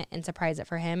plan it and surprise it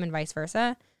for him and vice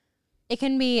versa. It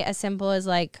can be as simple as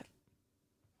like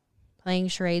playing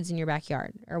charades in your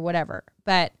backyard or whatever.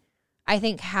 But I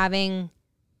think having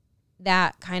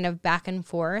that kind of back and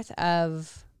forth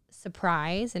of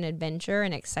surprise and adventure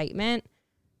and excitement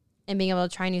and being able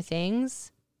to try new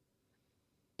things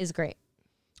is great.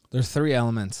 There's 3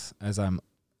 elements as I'm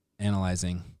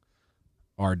analyzing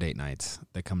our date nights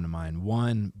that come to mind.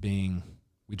 One being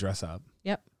we dress up.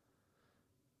 Yep.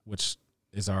 Which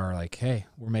is our like, hey,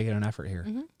 we're making an effort here.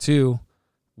 Mm-hmm. 2,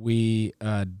 we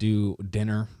do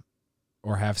dinner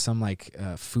or have some like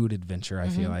food adventure. I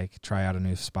feel like try out a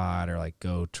new spot or like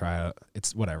go try out.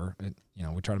 It's whatever.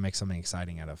 We try to make something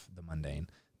exciting out of the mundane.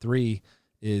 3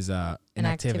 is an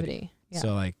activity. Yeah.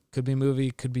 So like could be a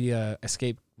movie, could be a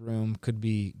escape room, could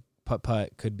be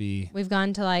putt-putt, could be. We've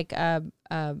gone to like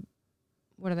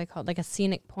what are they called? Like a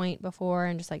scenic point before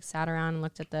and just like sat around and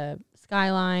looked at the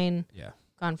skyline. Yeah.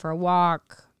 Gone for a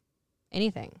walk,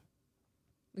 anything.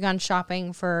 We've gone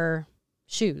shopping for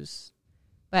shoes.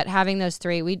 But having those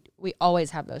 3, we always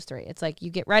have those 3. It's like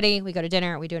you get ready, we go to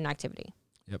dinner, we do an activity.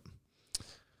 Yep.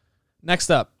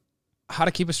 Next up, how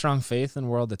to keep a strong faith in a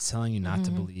world that's telling you not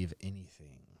to believe anything.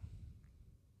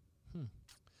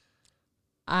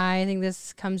 I think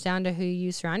this comes down to who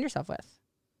you surround yourself with.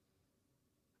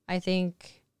 I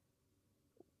think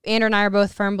Andrew and I are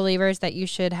both firm believers that you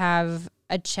should have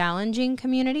a challenging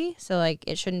community. So like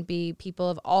it shouldn't be people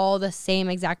of all the same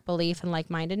exact belief and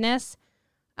like-mindedness.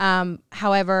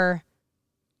 However,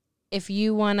 if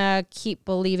you want to keep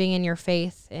believing in your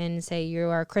faith and say you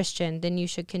are a Christian, then you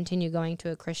should continue going to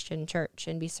a Christian church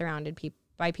and be surrounded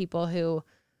by people who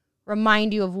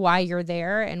remind you of why you're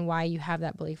there and why you have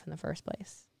that belief in the first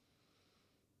place.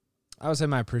 I would say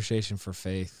my appreciation for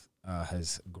faith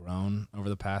has grown over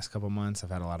the past couple months.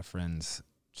 I've had a lot of friends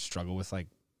struggle with like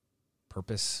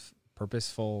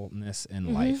purposefulness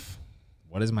in life.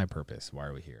 What is my purpose? Why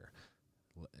are we here?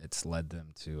 It's led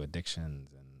them to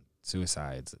addictions and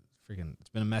suicides.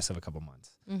 It's been a mess of a couple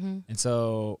months. And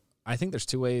so I think there's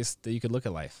 2 ways that you could look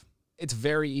at life. It's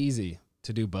very easy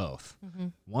to do both.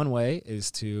 One way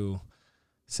is to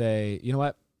say, you know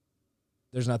what?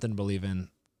 There's nothing to believe in.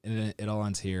 It all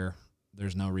ends here.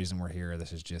 There's no reason we're here.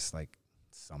 This is just like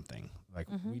something. Like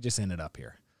we just ended up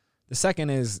here. The second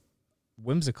is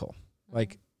whimsical.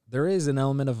 Like there is an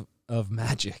element of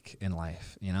magic in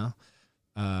life,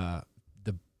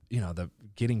 the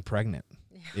getting pregnant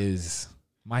is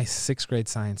my 6th grade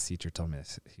science teacher told me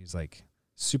this. He's like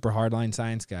super hardline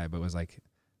science guy, but was like,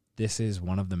 this is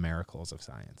one of the miracles of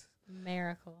science.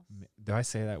 Miracles. Do I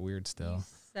say that weird still? You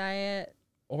say it.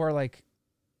 Or like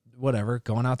whatever,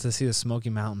 going out to see the Smoky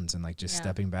Mountains and like just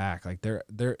stepping back. Like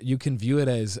you can view it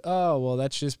as, oh, well,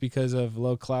 that's just because of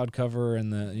low cloud cover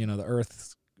and the, you know, the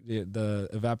earth, the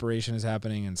evaporation is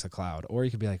happening and it's a cloud. Or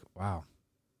you could be like, wow,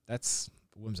 that's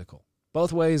whimsical.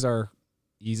 Both ways are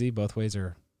easy. Both ways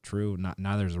are true.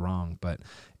 Neither's wrong, but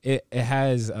it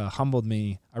has humbled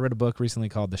me. I read a book recently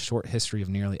called The Short History of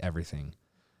Nearly Everything.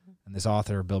 And this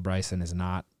author, Bill Bryson, is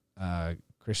not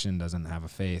Christian, doesn't have a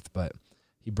faith, but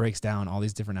he breaks down all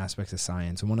these different aspects of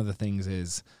science. And one of the things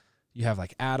is you have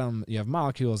like you have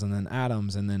molecules and then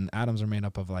atoms are made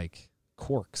up of like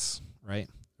quarks, right?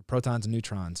 Protons and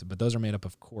neutrons, but those are made up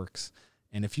of quarks.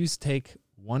 And if you take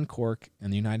one quark in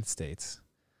the United States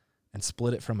and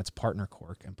split it from its partner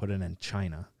quark and put it in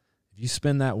China, if you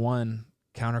spin that one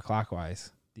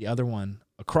counterclockwise, the other one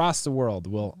across the world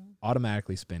will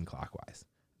automatically spin clockwise.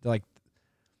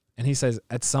 And he says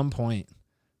at some point,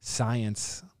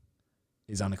 science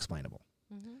is unexplainable.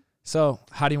 Mm-hmm. So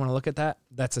how do you want to look at that?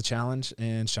 That's a challenge.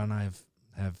 And Sean and I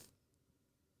have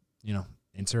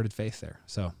inserted faith there.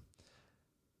 So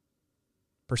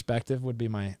perspective would be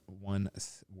my one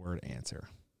word answer.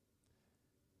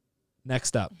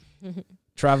 Next up,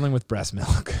 traveling with breast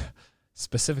milk,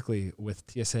 specifically with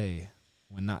TSA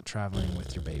when not traveling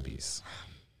with your babies.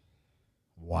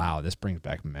 Wow, this brings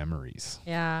back memories.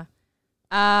 Yeah.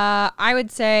 I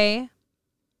would say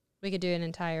we could do an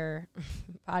entire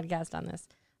podcast on this.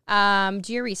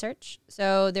 Do your research.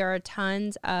 So there are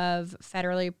tons of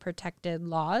federally protected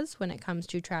laws when it comes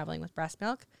to traveling with breast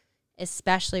milk,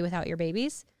 especially without your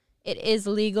babies. It is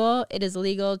legal. It is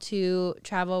legal to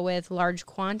travel with large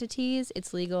quantities.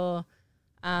 It's legal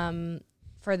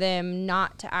for them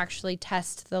not to actually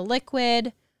test the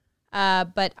liquid.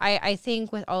 But I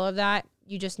think with all of that,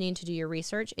 you just need to do your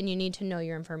research and you need to know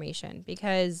your information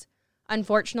because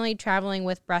unfortunately traveling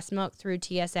with breast milk through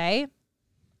TSA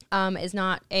is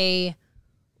not a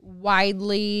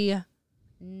widely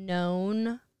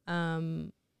known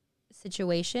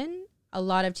situation. A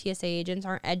lot of TSA agents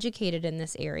aren't educated in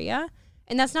this area,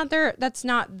 and that's not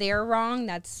their wrong.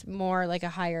 That's more like a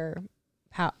higher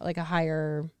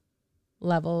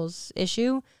levels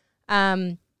issue.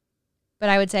 But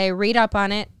I would say read up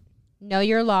on it, know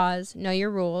your laws, know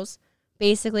your rules.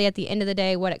 Basically, at the end of the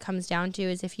day, what it comes down to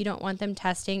is if you don't want them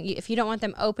testing, if you don't want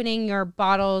them opening your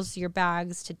bottles, your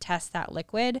bags to test that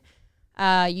liquid,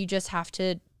 you just have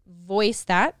to voice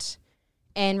that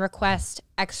and request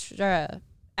extra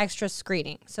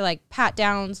screening. So like pat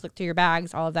downs, look through your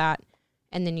bags, all of that,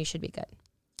 and then you should be good.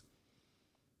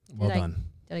 Well done.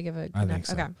 Did I give a good I think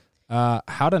so. Okay.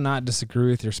 How to not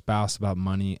disagree with your spouse about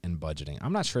money and budgeting.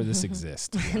 I'm not sure this exists,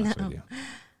 to be honest with you.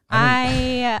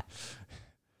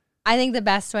 I think the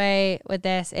best way with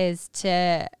this is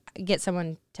to get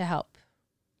someone to help.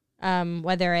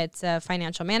 Whether it's a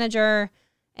financial manager,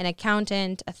 an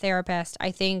accountant, a therapist.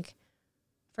 I think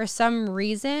for some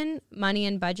reason, money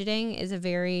and budgeting is a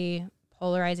very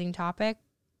polarizing topic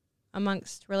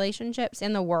amongst relationships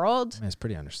in the world. I mean, it's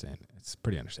pretty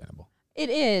understandable. It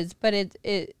is, but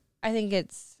I think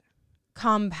it's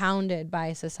compounded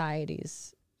by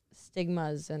society's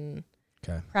stigmas and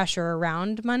pressure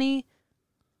around money.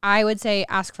 I would say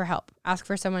ask for help. Ask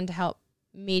for someone to help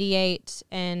mediate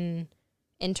and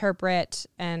interpret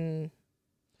and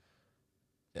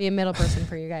be a middle person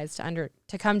for you guys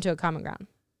to come to a common ground.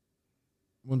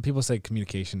 When people say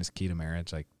communication is key to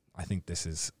marriage, like I think this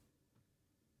is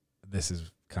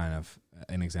kind of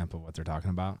an example of what they're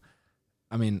talking about.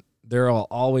 I mean, there will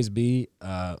always be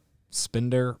a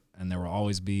spender and there will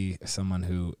always be someone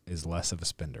who is less of a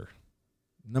spender,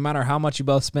 no matter how much you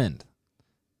both spend.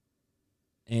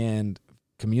 And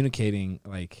communicating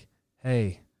like,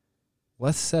 hey,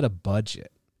 let's set a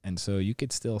budget. And so you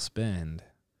could still spend,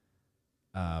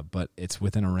 but it's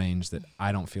within a range that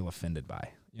I don't feel offended by.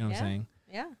 You know what I'm saying?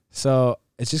 Yeah. So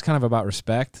it's just kind of about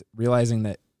respect, realizing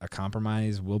that a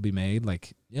compromise will be made.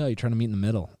 Like, you're trying to meet in the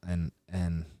middle and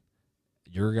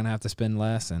you're going to have to spend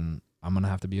less and I'm going to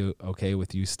have to be okay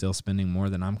with you still spending more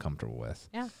than I'm comfortable with.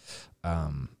 Yeah.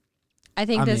 I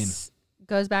think this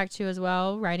goes back to as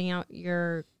well, writing out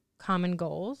your common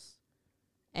goals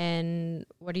and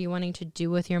what are you wanting to do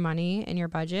with your money and your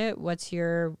budget? What's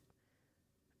your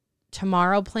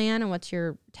tomorrow plan and what's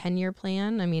your 10-year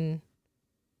plan? I mean,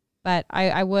 but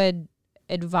I would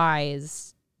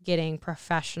advise getting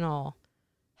professional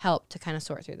help to kind of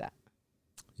sort through that.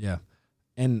 Yeah.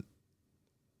 And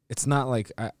it's not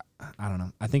like, I don't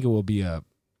know. I think it will be a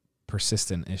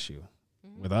persistent issue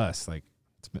with us. Like,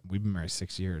 we've been married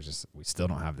 6 years. We still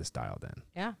don't have this dialed in.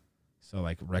 Yeah. So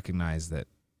like recognize that,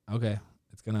 okay,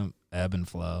 it's going to ebb and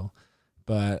flow.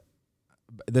 But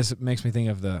this makes me think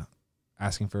of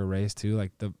asking for a raise too.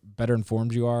 Like the better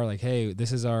informed you are, like, hey,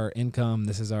 this is our income,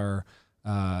 this is our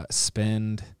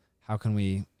spend. How can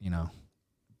we,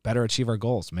 better achieve our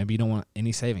goals? Maybe you don't want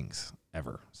any savings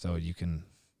ever, so you can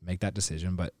make that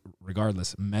decision. But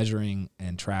regardless, measuring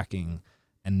and tracking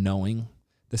and knowing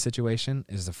the situation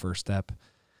is the first step.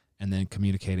 And then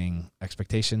communicating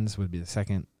expectations would be the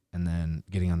second. And then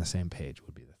getting on the same page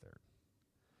would be the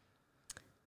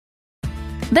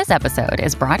third. This episode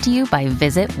is brought to you by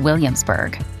Visit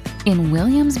Williamsburg. In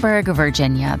Williamsburg,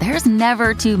 Virginia, there's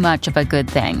never too much of a good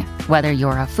thing. Whether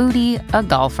you're a foodie, a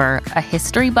golfer, a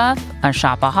history buff, a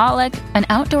shopaholic, an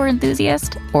outdoor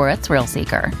enthusiast, or a thrill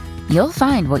seeker, you'll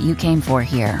find what you came for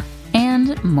here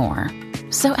and more.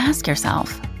 So ask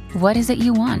yourself, what is it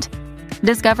you want?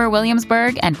 Discover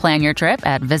Williamsburg and plan your trip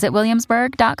at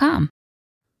visitwilliamsburg.com.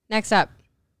 Next up,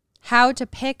 how to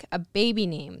pick a baby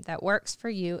name that works for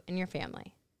you and your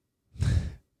family.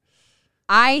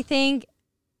 I think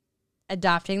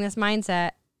adopting this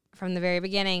mindset from the very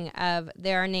beginning of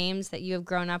there are names that you have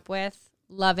grown up with,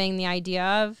 loving the idea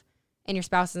of, and your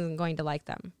spouse isn't going to like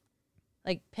them.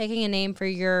 Like picking a name for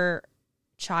your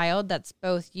child that's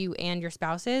both you and your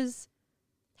spouse's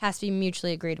has to be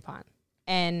mutually agreed upon.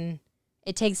 And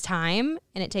it takes time,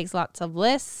 and it takes lots of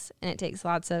lists, and it takes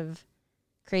lots of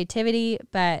creativity,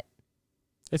 but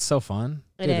it's so fun.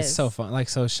 It's so fun. Like,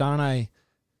 so Sean and I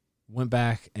went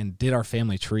back and did our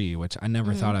family tree, which I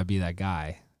never thought I'd be that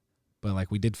guy. But like,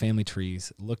 we did family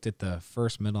trees, looked at the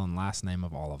first, middle, and last name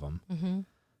of all of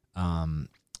them.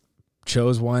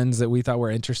 Chose ones that we thought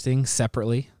were interesting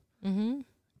separately.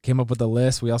 Came up with a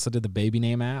list. We also did the baby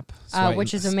name app,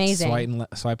 which is amazing.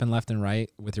 Swiping left and right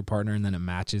with your partner, and then it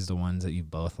matches the ones that you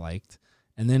both liked.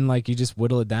 And then like you just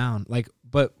whittle it down. Like,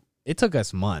 but it took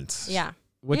us months. Yeah.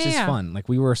 Which is fun. Like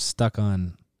we were stuck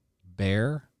on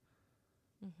Bear,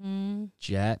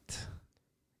 Jet.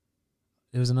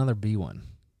 It was another B one.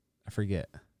 I forget.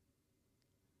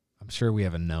 I'm sure we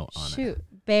have a note on it.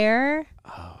 Bear.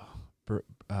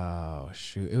 Oh,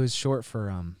 shoot. It was short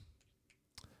for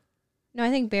No,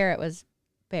 I think Barrett was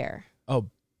Bear.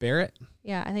 Oh, Barrett?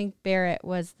 Yeah, I think Barrett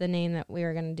was the name that we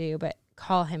were going to do, but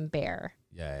call him Bear.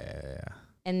 Yeah.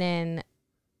 And then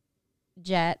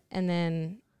Jet, and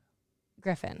then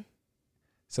Griffin.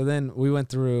 So then we went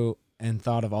through and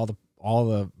thought of all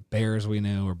the Bears we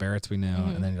knew or Barretts we knew,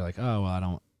 and then you're like, oh,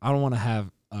 well, I don't want to have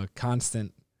a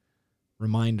constant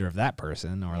reminder of that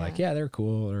person, or like, yeah, they're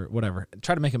cool or whatever.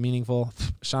 Try to make it meaningful.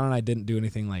 Sean and I didn't do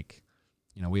anything like,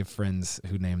 we have friends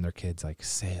who name their kids like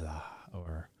Selah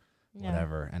or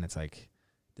whatever. And it's like,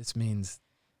 this means,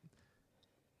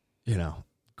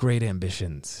 great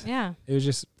ambitions. Yeah. It was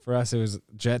just, for us, it was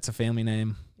Jet's a family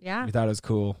name. Yeah. We thought it was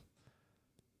cool.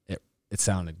 It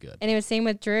sounded good. And it was same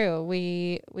with Drew.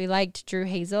 We liked Drew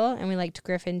Hazel, and we liked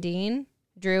Griffin Dean.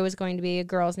 Drew was going to be a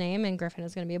girl's name, and Griffin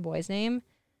was going to be a boy's name.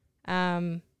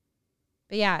 But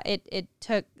yeah, it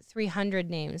took 300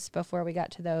 names before we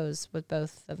got to those with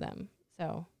both of them.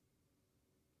 So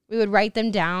we would write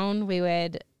them down. We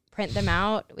would print them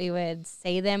out. We would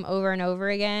say them over and over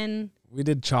again. We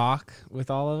did chalk with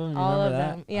all of them. All of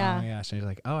that? them, yeah. Oh my gosh. And you're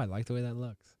like, oh, I like the way that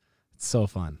looks. It's so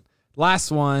fun.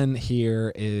 Last one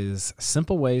here is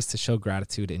simple ways to show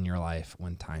gratitude in your life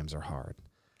when times are hard.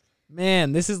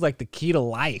 Man, this is like the key to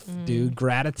life, dude.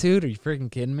 Gratitude. Are you freaking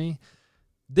kidding me?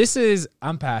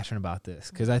 I'm passionate about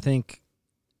this because I think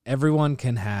everyone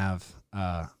can have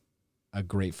a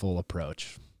grateful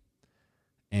approach,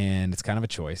 and it's kind of a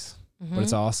choice, but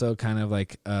it's also kind of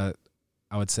like I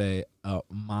would say a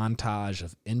montage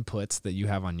of inputs that you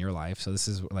have on your life. So this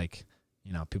is like,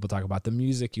 people talk about the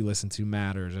music you listen to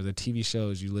matters, or the TV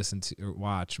shows you listen to or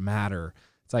watch matter.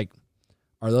 It's like,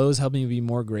 are those helping you be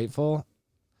more grateful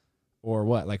or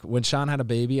what? Like when Sean had a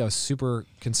baby, I was super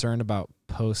concerned about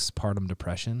postpartum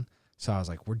depression. So I was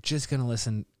like, we're just going to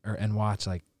listen and watch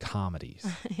like comedies.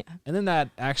 And then that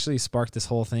actually sparked this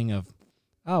whole thing of,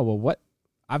 oh, well, what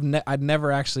I'd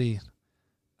never actually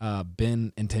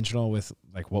been intentional with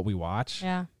like what we watch.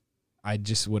 Yeah. I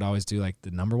just would always do like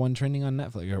the number one trending on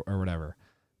Netflix or whatever.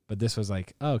 But this was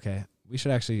like, oh, okay, we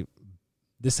should actually,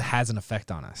 this has an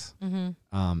effect on us.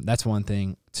 That's one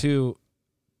thing. Two,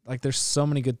 like there's so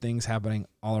many good things happening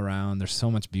all around. There's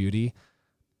so much beauty.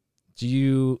 Do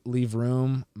you leave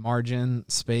room, margin,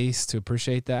 space to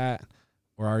appreciate that?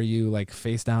 Or are you like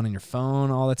face down in your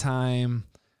phone all the time?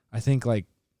 I think like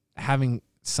having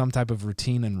some type of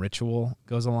routine and ritual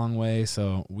goes a long way.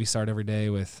 So we start every day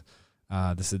with,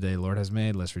 this is the day the Lord has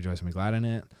made. Let's rejoice and be glad in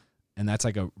it. And that's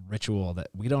like a ritual that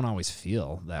we don't always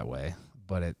feel that way,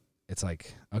 but it's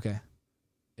like, okay,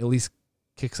 at least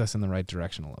kicks us in the right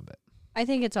direction a little bit. I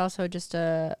think it's also just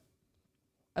a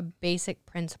a basic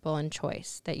principle and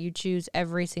choice that you choose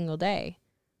every single day.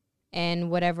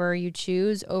 And whatever you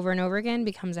choose over and over again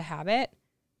becomes a habit.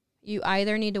 You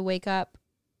either need to wake up,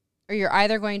 or you're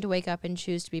either going to wake up and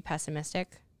choose to be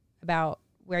pessimistic about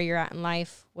where you're at in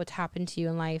life, what's happened to you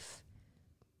in life,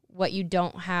 what you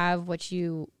don't have, what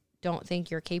you don't think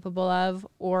you're capable of,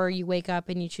 or you wake up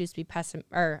and you choose to be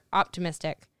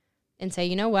optimistic and say,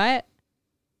 you know what?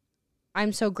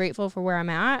 I'm so grateful for where I'm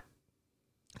at.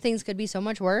 Things could be so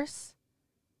much worse.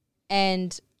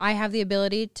 And I have the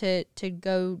ability to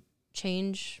go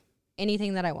change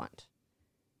anything that I want.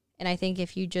 And I think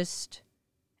if you just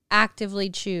actively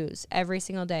choose every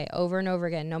single day, over and over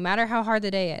again, no matter how hard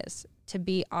the day is, to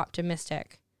be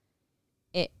optimistic,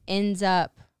 it ends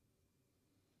up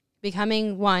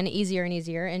becoming, one, easier and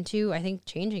easier, and two, I think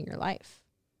changing your life.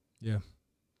 Yeah.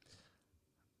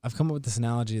 I've come up with this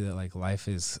analogy that like life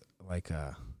is like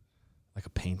a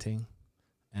painting,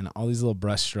 and all these little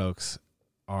brush strokes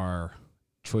are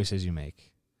choices you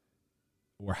make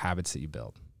or habits that you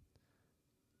build.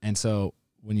 And so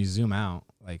when you zoom out,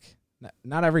 like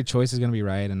not every choice is going to be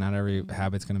right and not every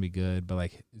habit's going to be good, but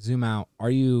like zoom out. Are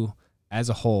you as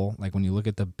a whole, like when you look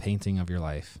at the painting of your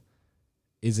life,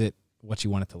 is it what you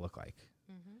want it to look like?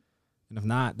 Mm-hmm. And if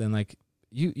not, then like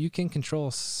you can control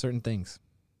certain things,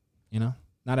 you know,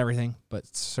 not everything, but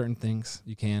certain things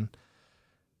you can.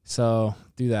 So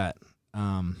do that.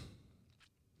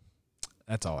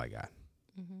 That's all I got.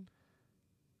 Mm-hmm.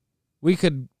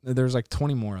 There's like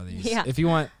 20 more of these. Yeah. If you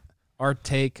want our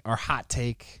hot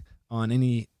take on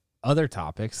any other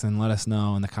topics, then let us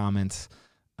know in the comments.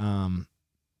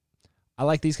 I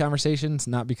like these conversations,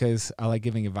 not because I like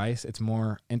giving advice. It's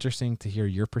more interesting to hear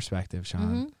your perspective, Sean,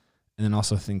 mm-hmm. and then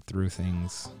also think through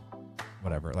things,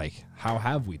 whatever, like how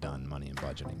have we done money and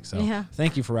budgeting? So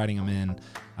Thank you for writing them in.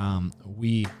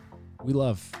 We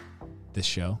love this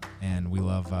show, and we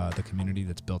love the community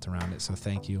that's built around it. So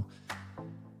thank you.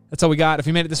 That's all we got. If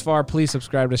you made it this far, please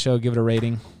subscribe to the show. Give it a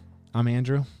rating. I'm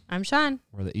Andrew. I'm Sean.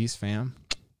 We're the East fam.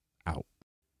 Out.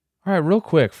 All right, real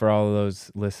quick for all of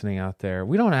those listening out there,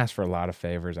 we don't ask for a lot of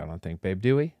favors, I don't think, babe,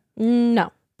 do we?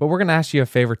 No. But we're going to ask you a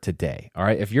favor today, all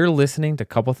right? If you're listening to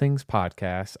Couple Things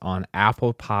Podcast on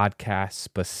Apple Podcasts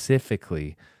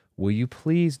specifically, will you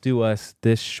please do us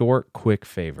this short, quick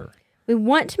favor? We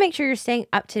want to make sure you're staying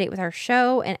up to date with our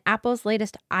show, and Apple's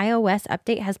latest iOS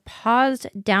update has paused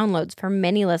downloads for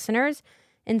many listeners,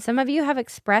 and some of you have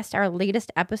expressed our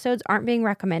latest episodes aren't being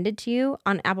recommended to you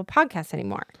on Apple Podcasts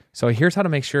anymore. So here's how to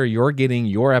make sure you're getting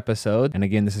your episode. And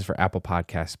again, this is for Apple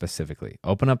Podcasts specifically.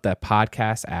 Open up that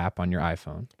podcast app on your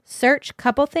iPhone. Search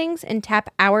Couple Things and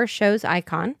tap our show's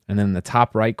icon. And then in the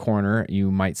top right corner, you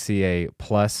might see a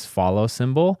plus follow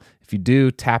symbol. If you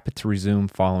do, tap it to resume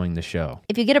following the show.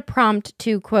 If you get a prompt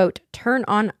to, quote, turn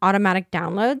on automatic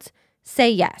downloads,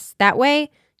 say yes. That way,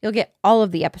 you'll get all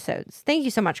of the episodes. Thank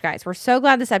you so much, guys. We're so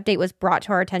glad this update was brought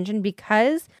to our attention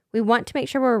because we want to make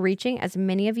sure we're reaching as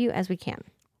many of you as we can.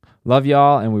 Love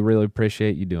y'all, and we really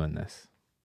appreciate you doing this.